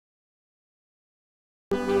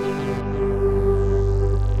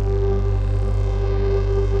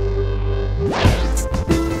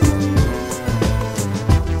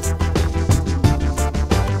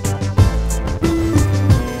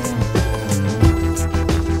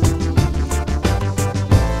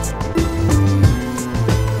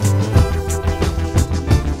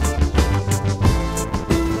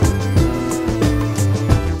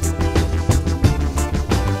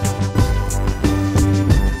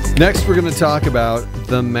Next, we're going to talk about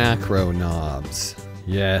the macro knobs.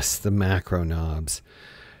 Yes, the macro knobs.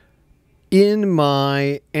 In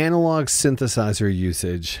my analog synthesizer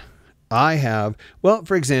usage, I have, well,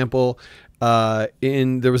 for example, there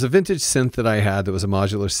was a vintage synth that I had that was a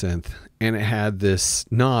modular synth, and it had this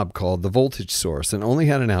knob called the voltage source and only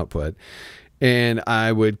had an output. And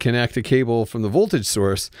I would connect a cable from the voltage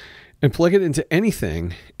source and plug it into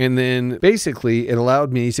anything. And then basically it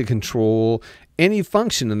allowed me to control any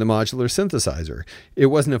function in the modular synthesizer. It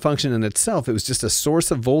wasn't a function in itself. It was just a source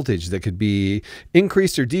of voltage that could be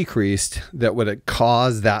increased or decreased that would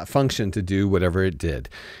cause that function to do whatever it did.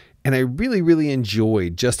 And I really, really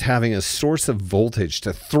enjoyed just having a source of voltage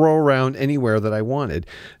to throw around anywhere that I wanted.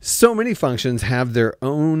 So many functions have their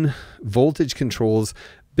own voltage controls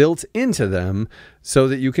built into them so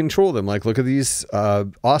that you control them. Like, look at these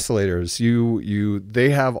oscillators. They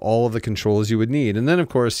have all of the controls you would need. And then, of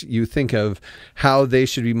course, you think of how they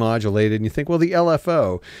should be modulated, and you think, well, the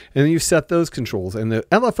LFO, and then you set those controls, and the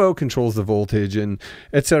LFO controls the voltage, and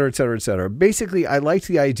et cetera, et cetera, et cetera. Basically, I liked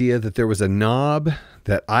the idea that there was a knob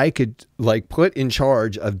that I could like put in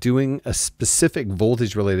charge of doing a specific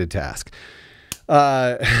voltage related task.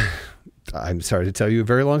 I'm sorry to tell you a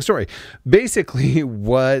very long story. Basically,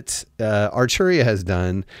 what Arturia has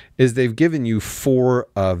done is they've given you 4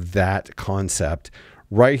 of that concept.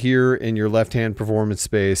 Right here in your left-hand performance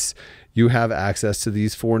space, you have access to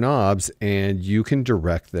these 4 knobs, and you can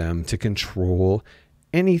direct them to control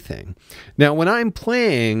anything. Now, when I'm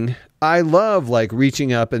playing, I love like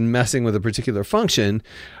reaching up and messing with a particular function.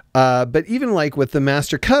 But even like with the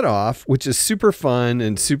master cutoff, which is super fun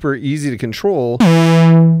and super easy to control,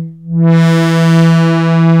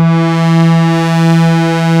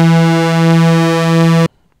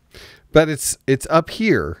 but it's up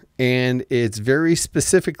here, and it's very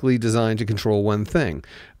specifically designed to control one thing.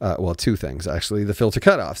 Well, 2 things, actually, the filter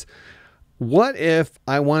cutoffs. What if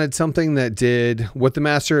I wanted something that did what the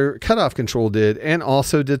master cutoff control did and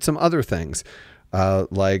also did some other things,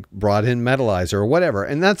 like brought in metalizer or whatever?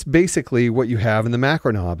 And that's basically what you have in the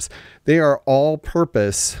macro knobs. They are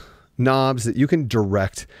all-purpose knobs that you can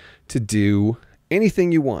direct to do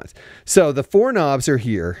anything you want. So the 4 knobs are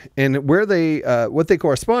here, and where they what they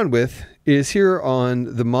correspond with is here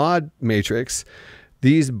on the mod matrix.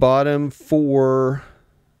 These bottom 4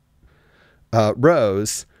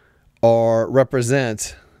 rows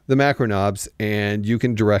represent the macro knobs, and you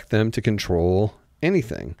can direct them to control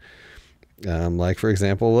anything. Like, for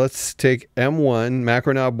example, let's take M1,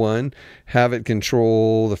 macro knob 1, have it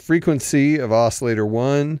control the frequency of oscillator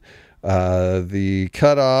 1, the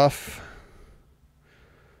cutoff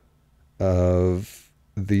of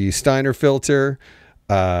the Steiner filter,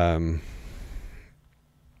 let's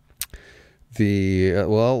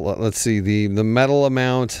see, the metal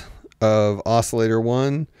amount of oscillator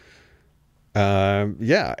 1.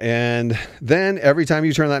 Yeah, and then every time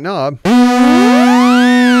you turn that knob,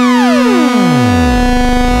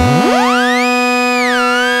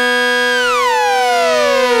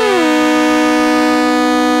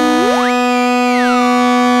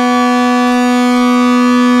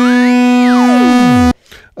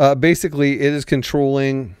 basically it is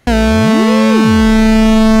controlling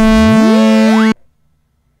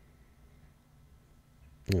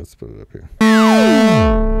let's put it up here.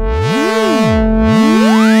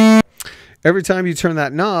 Every time you turn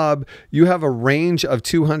that knob, you have a range of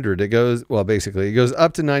 200. It goes, well, basically it goes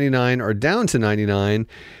up to 99 or down to 99.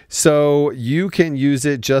 So you can use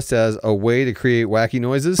it just as a way to create wacky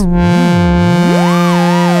noises.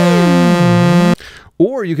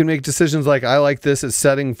 Or you can make decisions like, I like this at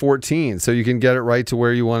setting 14, so you can get it right to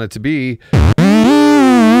where you want it to be.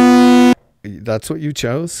 That's what you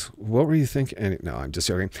chose? What were you thinking? No, I'm just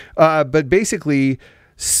joking. But basically,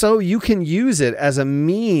 so you can use it as a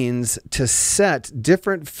means to set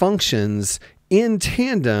different functions in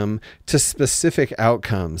tandem to specific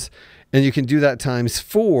outcomes. And you can do that times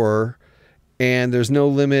 4, and there's no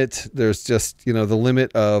limit. There's just, the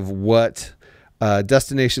limit of what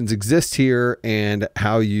destinations exist here and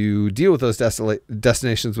how you deal with those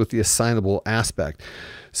destinations with the assignable aspect.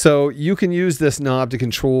 So you can use this knob to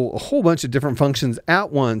control a whole bunch of different functions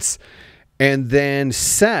at once, and then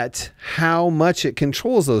set how much it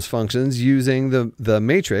controls those functions using the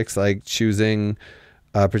matrix, like choosing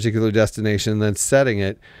a particular destination, then setting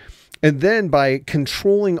it. And then by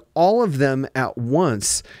controlling all of them at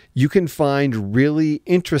once, you can find really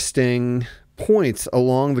interesting points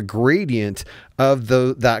along the gradient of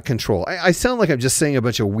that control. I sound like I'm just saying a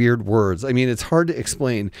bunch of weird words. I mean, it's hard to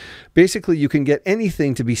explain. Basically, you can get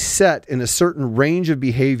anything to be set in a certain range of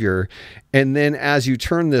behavior, and then as you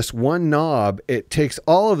turn this one knob, it takes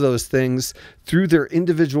all of those things through their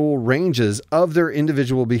individual ranges of their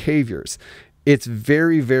individual behaviors. It's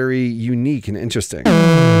very, very unique and interesting.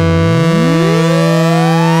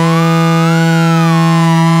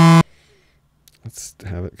 Let's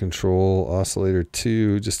have it control oscillator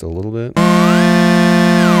 2 just a little bit.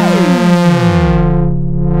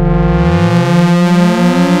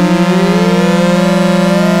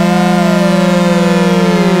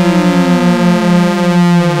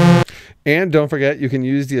 And don't forget, you can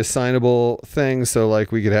use the assignable thing. So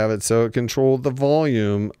like we could have it so it controlled the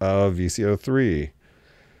volume of VCO3.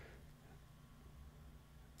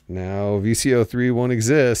 Now VCO3 won't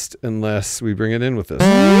exist unless we bring it in with this.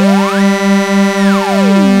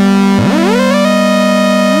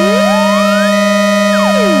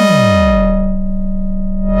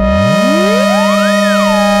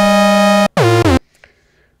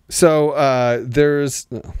 So there's,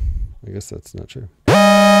 no, I guess that's not true.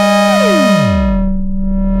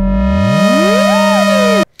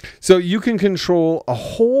 So you can control a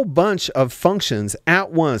whole bunch of functions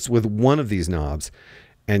at once with one of these knobs,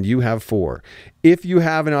 and you have 4. If you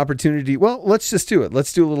have an opportunity, well, let's just do it.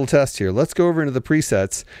 Let's do a little test here. Let's go over into the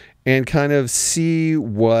presets and kind of see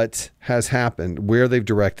what has happened, where they've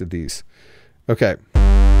directed these. Okay.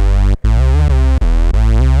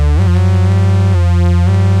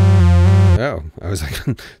 Oh, I was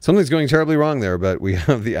like, something's going terribly wrong there, but we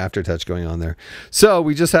have the aftertouch going on there. So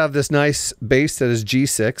we just have this nice bass that is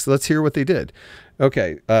G6. Let's hear what they did.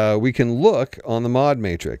 Okay, we can look on the mod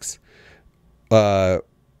matrix. Macro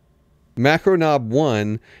knob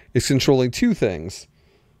 1 is controlling 2 things.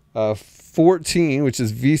 14, which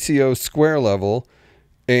is VCO square level,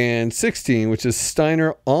 and 16, which is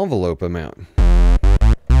Steiner envelope amount.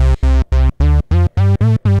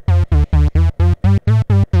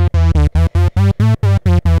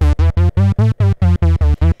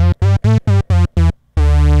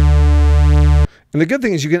 And the good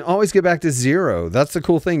thing is you can always get back to 0. That's the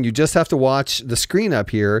cool thing. You just have to watch the screen up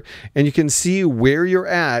here and you can see where you're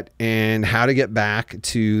at and how to get back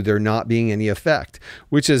to there not being any effect,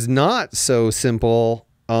 which is not so simple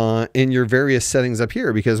in your various settings up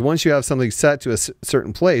here, because once you have something set to a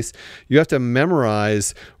certain place, you have to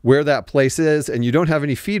memorize where that place is, and you don't have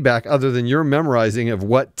any feedback other than your memorizing of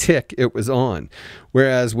what tick it was on.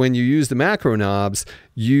 Whereas when you use the macro knobs,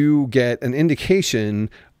 you get an indication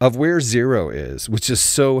of where 0 is, which is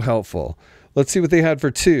so helpful. Let's see what they had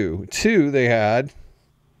for 2. 2, they had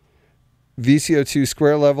VCO2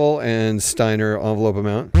 square level and Steiner envelope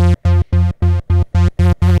amount.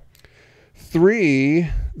 3,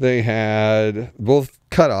 they had both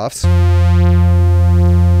cutoffs.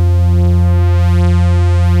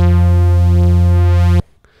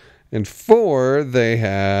 And 4, they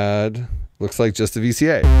had, looks like just a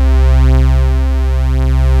VCA.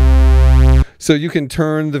 So you can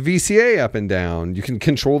turn the VCA up and down. You can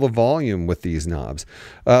control the volume with these knobs.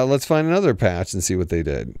 Let's find another patch and see what they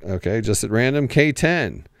did. Okay, just at random,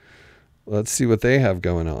 K10. Let's see what they have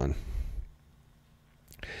going on.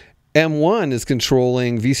 M1 is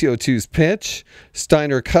controlling VCO2's pitch,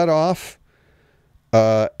 Steiner cutoff,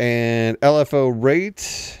 and LFO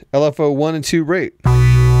rate, LFO 1 and 2 rate.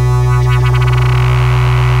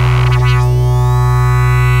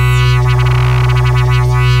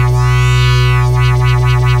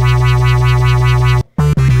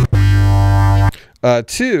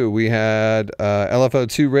 Two, we had LFO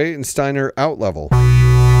 2 rate and Steiner out level.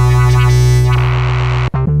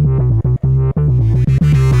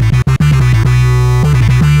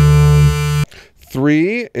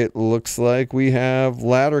 3, it looks like we have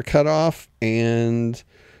ladder cutoff and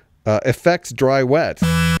effects dry wet.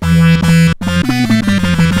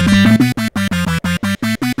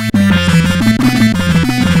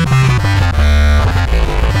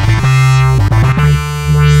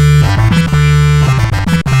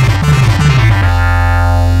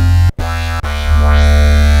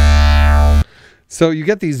 So you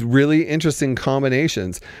get these really interesting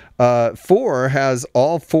combinations. 4 has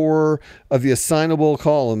all 4 of the assignable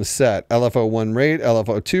columns set. LFO 1 rate,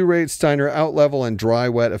 LFO 2 rate, Steiner out level, and dry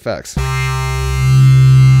wet effects.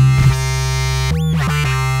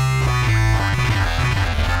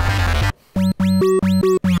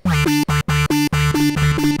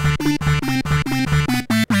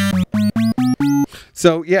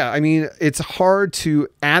 So yeah, I mean, it's hard to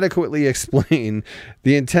adequately explain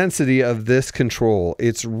the intensity of this control.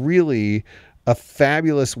 It's really a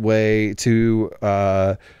fabulous way to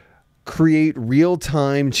create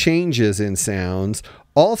real-time changes in sounds,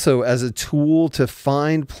 also as a tool to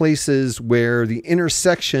find places where the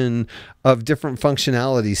intersection of different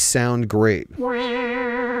functionalities sound great.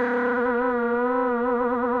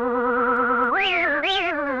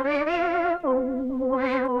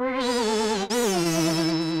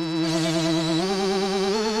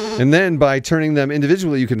 And then by turning them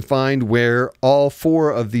individually, you can find where all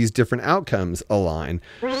 4 of these different outcomes align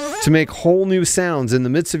to make whole new sounds in the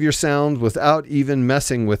midst of your sound without even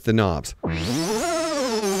messing with the knobs.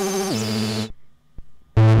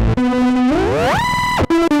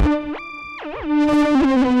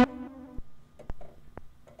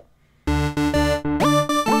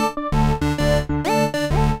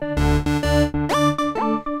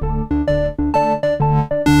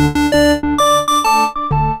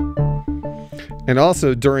 And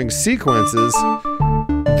also during sequences,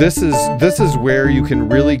 this is where you can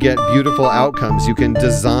really get beautiful outcomes. You can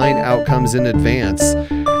design outcomes in advance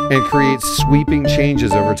and create sweeping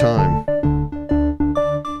changes over time.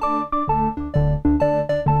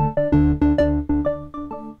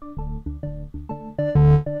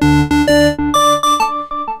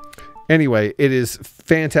 Anyway, it is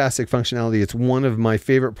fantastic functionality. It's one of my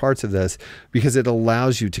favorite parts of this because it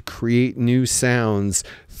allows you to create new sounds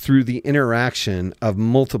through the interaction of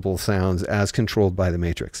multiple sounds as controlled by the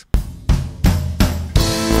matrix.